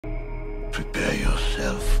Prepare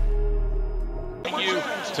yourself. Thank you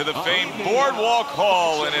to the famed Boardwalk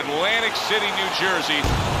Hall in Atlantic City, New Jersey,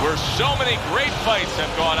 where so many great fights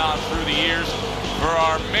have gone on through the years for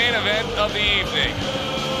our main event of the evening.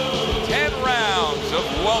 10 rounds of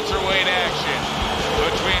welterweight action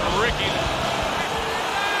between Ricky.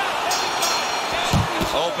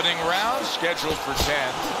 Opening round scheduled for 10.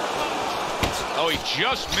 Oh, he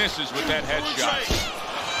just misses with that headshot.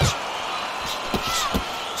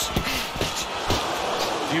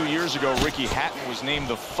 A few years ago, Ricky Hatton was named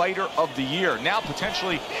the Fighter of the Year. Now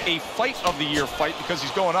potentially a Fight of the Year fight because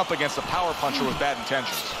he's going up against a power puncher with bad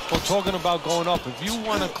intentions. Well, talking about going up, if you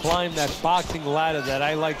want to climb that boxing ladder that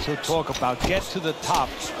I like to talk about, get to the top,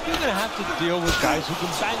 you're going to have to deal with guys who can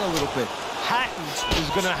bang a little bit. Hatton is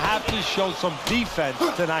going to have to show some defense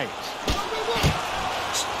tonight.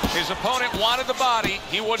 His opponent wanted the body.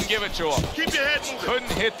 He wouldn't give it to him. Keep your head moving.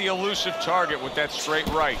 Couldn't hit the elusive target with that straight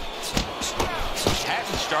right.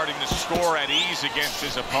 Hatton starting to score at ease against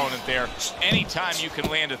his opponent there. Anytime you can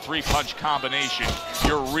land a three-punch combination,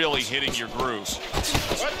 you're really hitting your groove.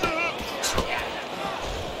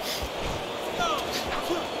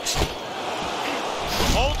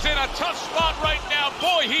 Holt's in a tough spot right now.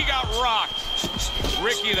 Boy, he got rocked.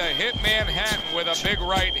 Ricky the Hitman Hatton with a big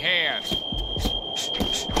right hand.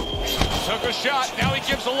 Took a shot, now he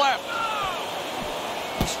gives a left.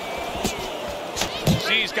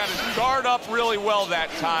 See, he's got his guard up really well that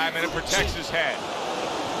time, and it protects his head.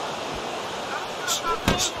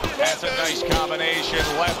 That's a nice combination.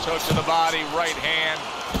 Left hook to the body, right hand.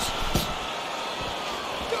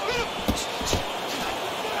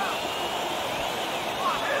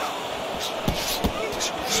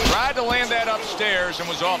 Tried to land that upstairs and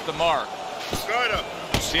was off the mark.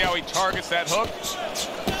 See how he targets that hook?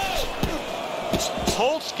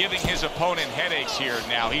 Holt's giving his opponent headaches here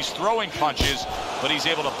now. He's throwing punches, but he's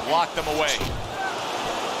able to block them away.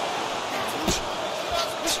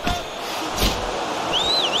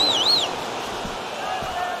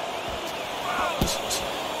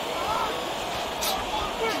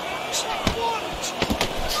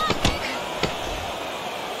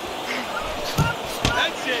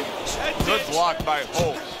 Good block by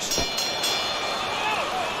Holt.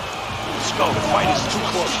 Let's go. The fight is too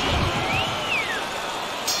close.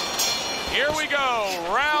 Here we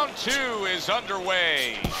go. Round 2 is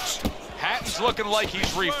underway. Hatton's looking like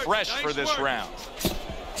he's refreshed for this round.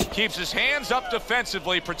 Keeps his hands up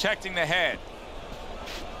defensively, protecting the head.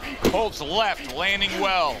 Holt's left, landing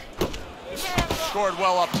well. Scored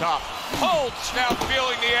well up top. Holt's now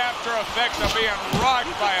feeling the after effects of being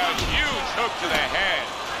rocked by a huge hook to the head.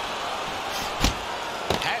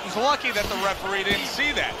 Hatton's lucky that the referee didn't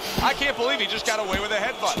see that. I can't believe he just got away with a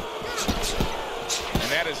headbutt.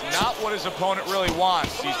 And that is not what his opponent really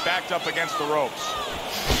wants. He's backed up against the ropes.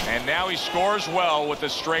 And now he scores well with the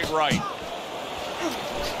straight right.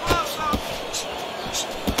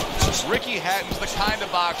 Ricky Hatton's the kind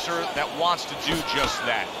of boxer that wants to do just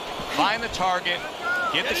that. Find the target,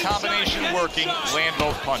 get the combination working, land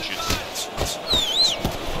both punches.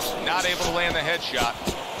 Not able to land the headshot.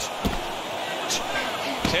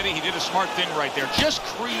 Teddy, he did a smart thing right there. Just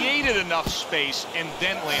created enough space and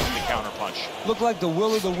then landed the counterpunch. Looked like the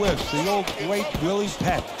will of the wisps, the old great Willie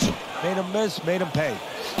Pett. Made him miss, made him pay.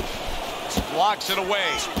 Blocks it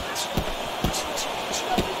away.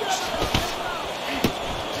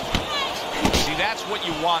 See, that's what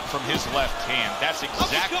you want from his left hand. That's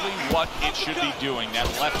exactly what it should be doing, that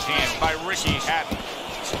left hand by Ricky Hatton.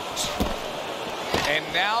 And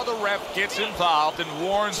now the ref gets involved and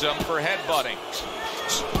warns him for headbutting.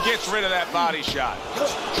 Gets rid of that body shot.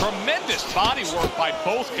 Tremendous body work by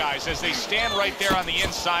both guys as they stand right there on the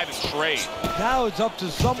inside and trade. Now it's up to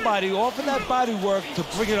somebody off of that body work to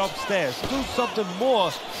bring it upstairs. Do something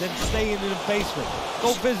more than staying in the basement.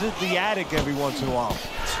 Go visit the attic every once in a while.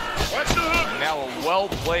 Now a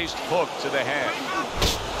well-placed hook to the head.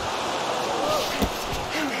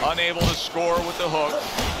 Unable to score with the hook.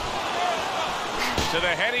 To the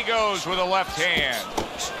head he goes with a left hand.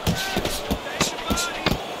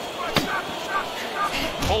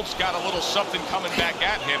 Holt's got a little something coming back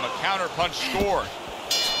at him. A counterpunch scored.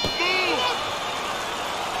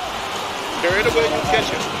 Carry it away, you catch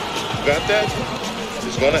it. You got that?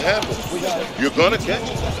 It's going to happen. You're going to catch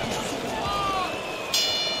it.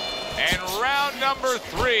 And round number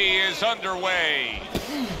 3 is underway.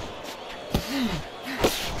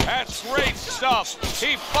 That's great stuff.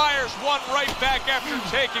 He fires one right back after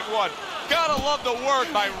taking one. Gotta love the work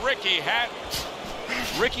by Ricky Hatton.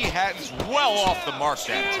 Ricky Hatton's well off the mark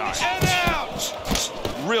that time.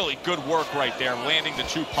 Really good work right there, landing the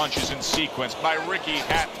 2 punches in sequence by Ricky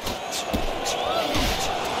Hatton.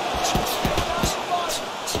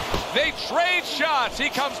 trade shots. He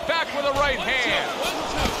comes back with a right hand.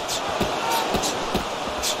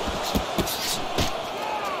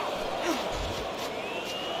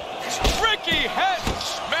 Ricky Hatton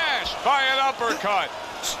smashed by an uppercut.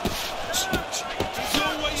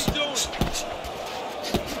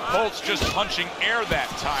 Holt's just punching air that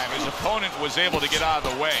time. His opponent was able to get out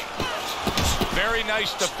of the way. Very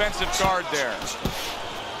nice defensive guard there.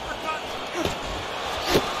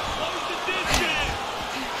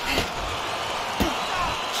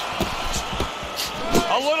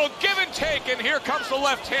 A little give and take, and here comes the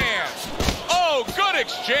left hand. Oh, good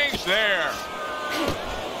exchange there.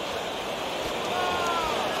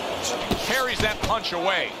 Carries that punch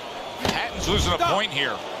away. Hatton's losing a point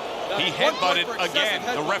here. He headbutted again.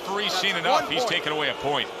 The referee's seen enough. He's taken away a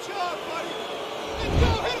point.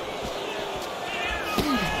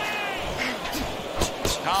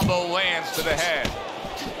 Combo lands to the head.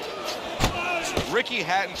 Ricky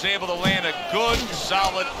Hatton's able to land a good,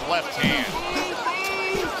 solid left hand.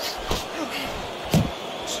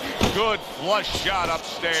 Good flush shot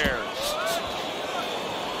upstairs.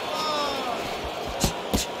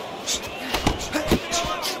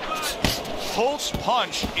 Holt's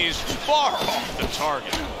punch is far off the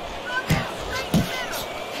target.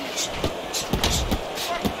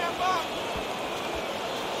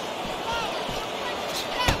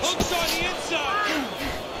 Hook's on the inside.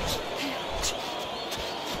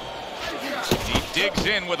 He digs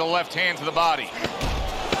in with a left hand to the body.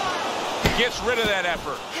 Gets rid of that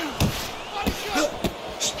effort.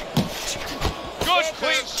 Good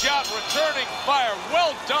clean shot, returning fire.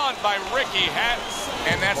 Well done by Ricky Hatton.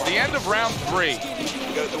 And that's the end of round 3.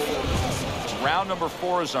 Round number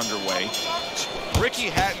 4 is underway. Ricky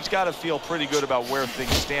Hatton's got to feel pretty good about where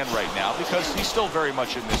things stand right now because he's still very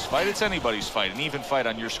much in this fight. It's anybody's fight, an even fight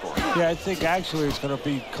on your score. Yeah, I think actually it's going to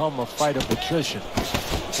become a fight of attrition.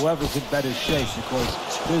 Whoever's in better shape, because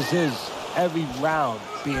this is every round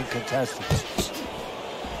being contested.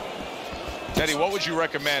 Teddy, what would you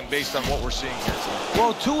recommend based on what we're seeing here?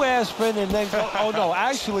 Well, 2 aspirin and then go, oh no,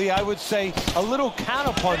 actually I would say a little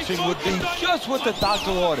counterpunching would be just what the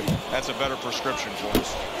doctor ordered. That's a better prescription for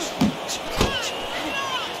us.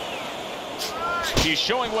 He's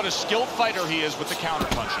showing what a skilled fighter he is with the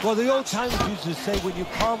counterpunching. Well, the old timers used to say when you're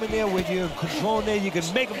calm in there, when you're in control in there, you can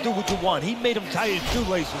make him do what you want. He made him tie his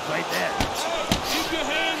shoelaces right there.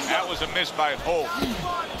 That was a miss by Holt.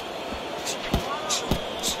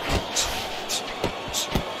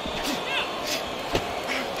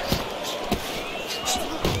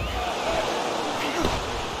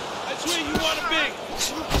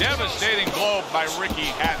 Devastating blow by Ricky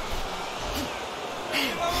Hatton.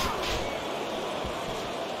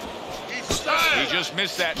 He just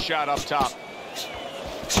missed that shot up top.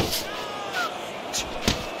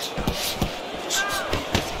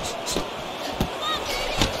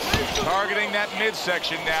 Targeting that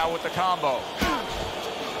midsection now with the combo.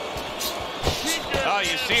 Oh,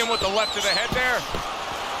 you see him with the left of the head there?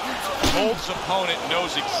 Holt's opponent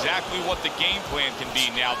knows exactly what the game plan can be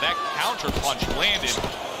now. That counter punch landed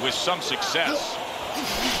with some success.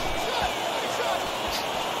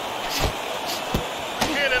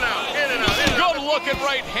 In and out, in and out. Good looking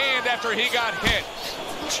right hand after he got hit.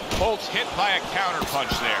 Holt's hit by a counter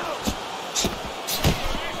punch there.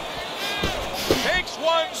 Takes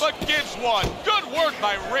one, but gives one. Good work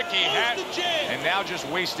by Ricky Hatton. And now just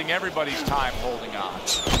wasting everybody's time holding on.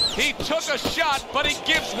 He took a shot, but he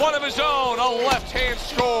gives one of his own. A left hand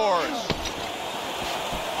scores.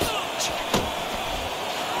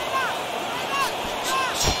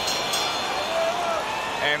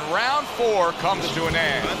 And round 4 comes to an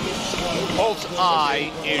end. Holt's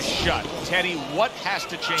eye is shut. Teddy, what has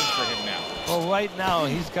to change for him now? Well, right now,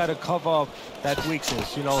 he's got to cover up that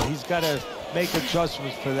weakness. You know, he's got to make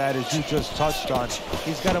adjustments for that, as you just touched on.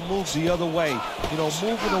 He's got to move the other way. You know,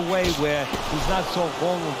 move in a way where he's not so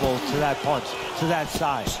vulnerable to that punch, to that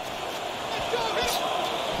side.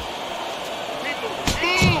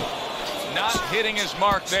 Not hitting his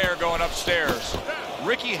mark there going upstairs.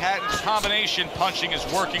 Ricky Hatton's combination punching is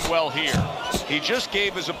working well here. He just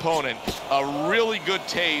gave his opponent a really good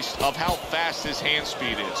taste of how fast his hand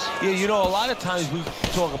speed is. Yeah, you know, a lot of times we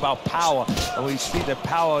talk about power, and we see that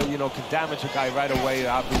power, you know, can damage a guy right away,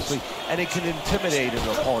 obviously, and it can intimidate an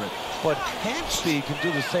opponent. But hand speed can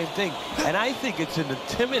do the same thing, and I think it's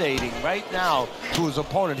intimidating right now to his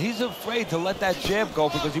opponent. He's afraid to let that jab go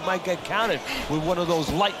because he might get countered with one of those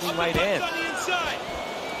lightning right hands.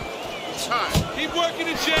 Keep working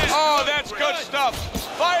the jab. Oh, that's good stuff.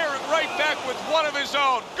 Firing right back with one of his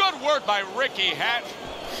own. Good work by Ricky Hatton.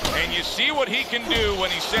 And you see what he can do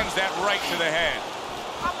when he sends that right to the head.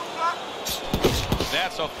 That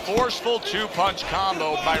That's a forceful two-punch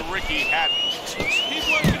combo by Ricky Hatton. Keep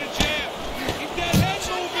working the jab. Keep that head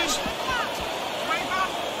moving.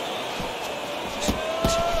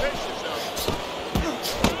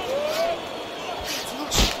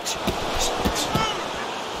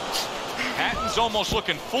 Hatton's almost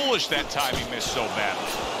looking foolish that time he missed so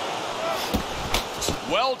badly.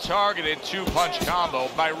 Well-targeted two-punch combo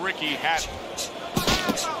by Ricky Hatton.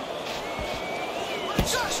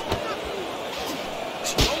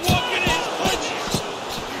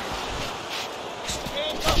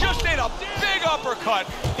 Just ate a big uppercut.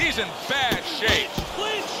 He's in bad shape.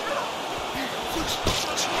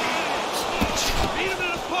 Beat him to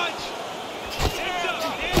the punch. Hands up,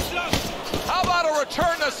 hands up. How about a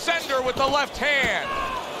return to sender with the left hand?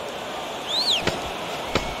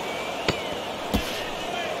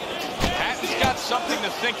 Hatton's got something to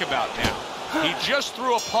think about now. He just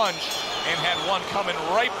threw a punch and had one coming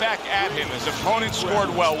right back at him. His opponent scored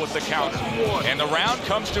well with the counter. And the round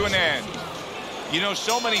comes to an end. You know,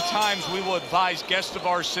 so many times we will advise guests of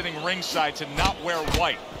ours sitting ringside to not wear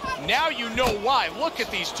white. Now you know why. Look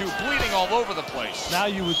at these two bleeding all over the place. Now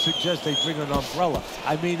you would suggest they bring an umbrella.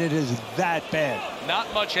 I mean, it is that bad.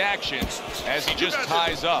 Not much action as he just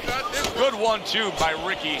ties up. Good 1-2 by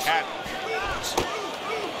Ricky Hatton.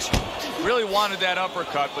 Really wanted that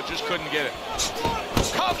uppercut, but just couldn't get it.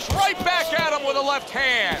 Comes right back at him with a left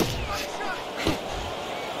hand.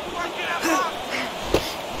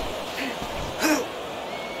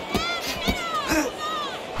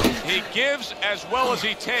 He gives as well as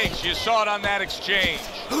he takes. You saw it on that exchange.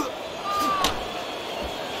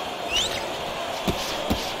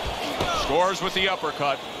 Scores with the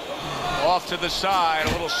uppercut. Off to the side,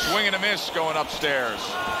 a little swing and a miss going upstairs.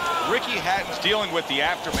 Ricky Hatton's dealing with the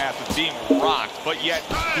aftermath of being rocked, but yet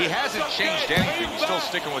he hasn't changed anything. He's still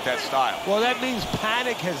sticking with that style. Well, that means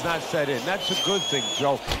panic has not set in. That's a good thing,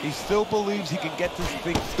 Joe. He still believes he can get this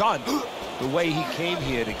thing done the way he came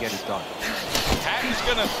here to get it done. Hatton's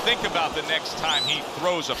going to think about the next time he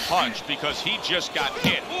throws a punch because he just got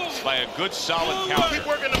hit by a good solid counter. Keep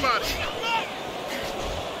working the body.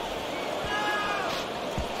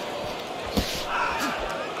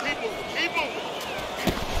 Keep moving.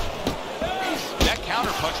 That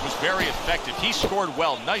counter punch was very effective. He scored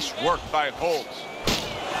well. Nice work by Holt.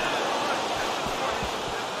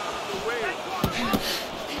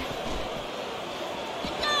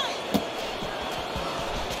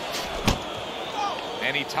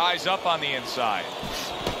 And he ties up on the inside.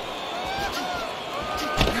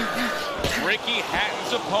 Ricky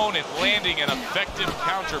Hatton's opponent landing an effective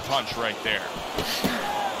counter punch right there.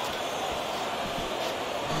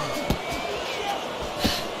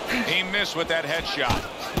 He missed with that headshot.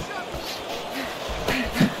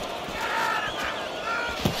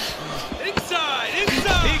 Inside,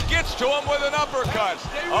 inside. He gets to him with an uppercut.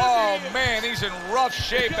 Oh, man, he's in rough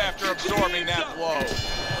shape after absorbing that blow.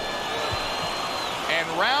 And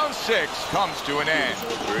round 6 comes to an end.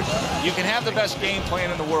 You can have the best game plan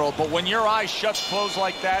in the world, but when your eyes shut closed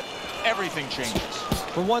like that, everything changes.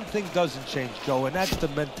 But one thing doesn't change, Joe, and that's the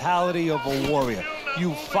mentality of a warrior.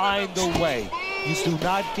 You find a way. You do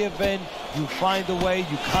not give in. You find a way.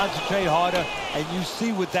 You concentrate harder, and you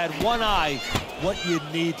see with that one eye what you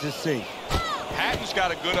need to see. Hatton's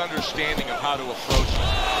got a good understanding of how to approach it.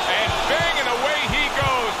 And bang, and away he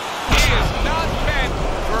goes. He is not meant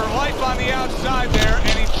for life on the outside there,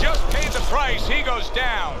 and he just paid the price. He goes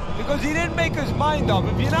down. Because he didn't make his mind up.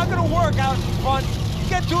 If you're not going to work out in front,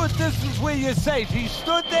 get to a distance where you're safe. He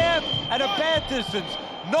stood there at a bad distance.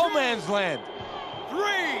 No man's land. 3.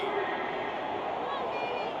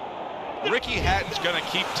 Ricky Hatton's going to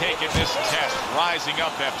keep taking this test, rising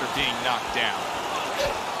up after being knocked down.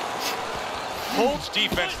 Holt's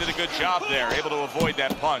defense did a good job there, able to avoid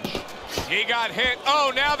that punch. He got hit.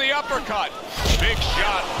 Oh, now the uppercut. Big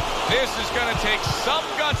shot. This is going to take some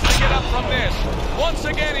guts to get up from this. Once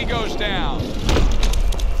again, he goes down.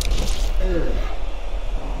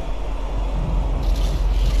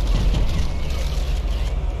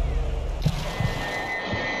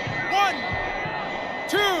 One,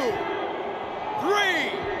 2,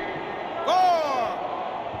 3, 4,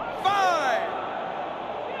 5.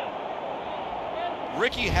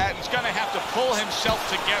 Ricky Hatton's going to have to pull himself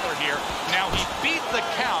together here. Now, he beat the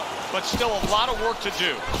count, but still a lot of work to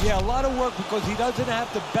do. Yeah, a lot of work because he doesn't have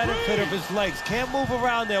the benefit of his legs. Can't move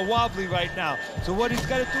around. They're wobbly right now. So what he's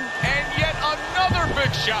got to do... And yet another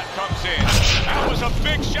big shot comes in. That was a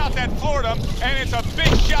big shot that floored him, and it's a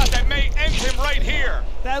big shot that may end him right here.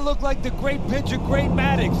 That looked like the great pitcher, Great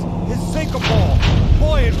Maddox. His sinker ball.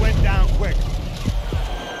 Boy, it went down quick.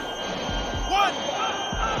 1,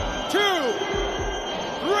 2,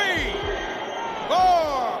 3, 4,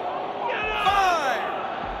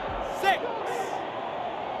 5, 6.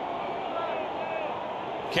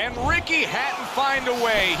 Can Ricky Hatton find a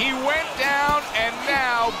way? He went down and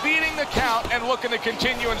now beating the count and looking to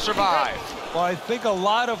continue and survive. Well, I think a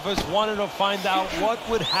lot of us wanted to find out what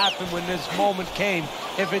would happen when this moment came,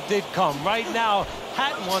 if it did come. Right now,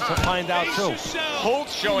 Hatton wants to find out too. Holt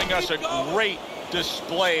showing us a great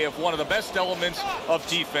display of one of the best elements of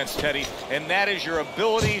defense, Teddy, and that is your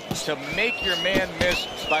ability to make your man miss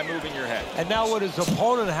by moving your head. And now what his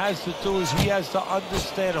opponent has to do is he has to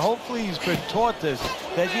understand, hopefully he's been taught this,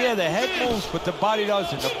 that yeah, the head moves, but the body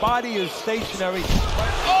doesn't. The body is stationary.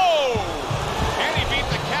 Oh! Can he beat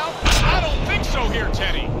the count? I don't think so here,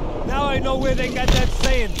 Teddy. Now I know where they got that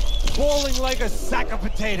saying, falling like a sack of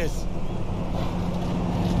potatoes.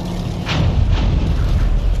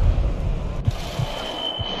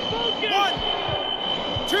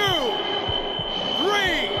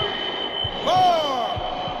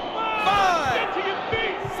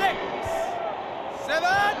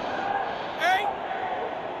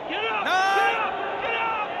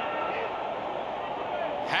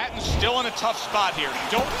 Still in a tough spot here.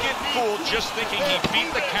 Don't get fooled just thinking he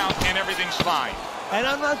beat the count and everything's fine. And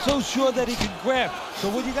I'm not so sure that he can grab. So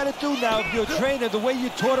what you got to do now, if you're a trainer, the way you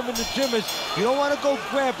taught him in the gym is you don't want to go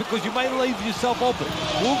grab because you might leave yourself open.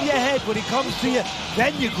 Move your head when he comes to you,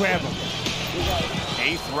 then you grab him.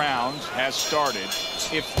 8th round has started.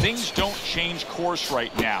 If things don't change course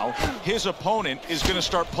right now, his opponent is going to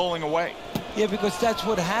start pulling away. Yeah, because that's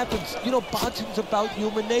what happens. You know, boxing's about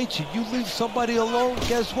human nature. You leave somebody alone,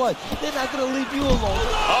 guess what? They're not going to leave you alone.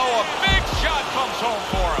 Oh, a big shot comes home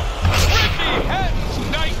for him. Ricky Hatton's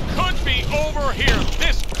night could be over here.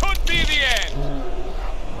 This could be the end.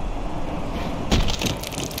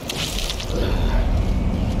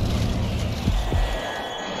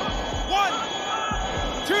 One,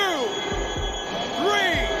 2,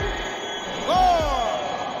 3, 4,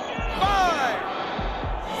 5,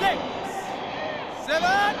 6. 7,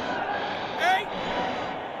 8,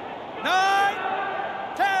 9,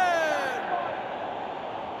 10.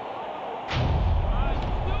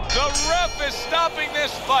 The ref is stopping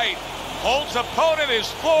this fight. Holt's opponent is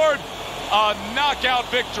floored. A knockout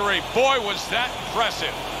victory. Boy, was that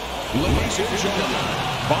impressive. Ladies and gentlemen,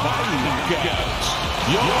 by knockout,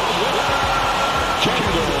 your winner,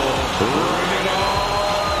 Kendall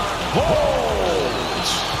Holt.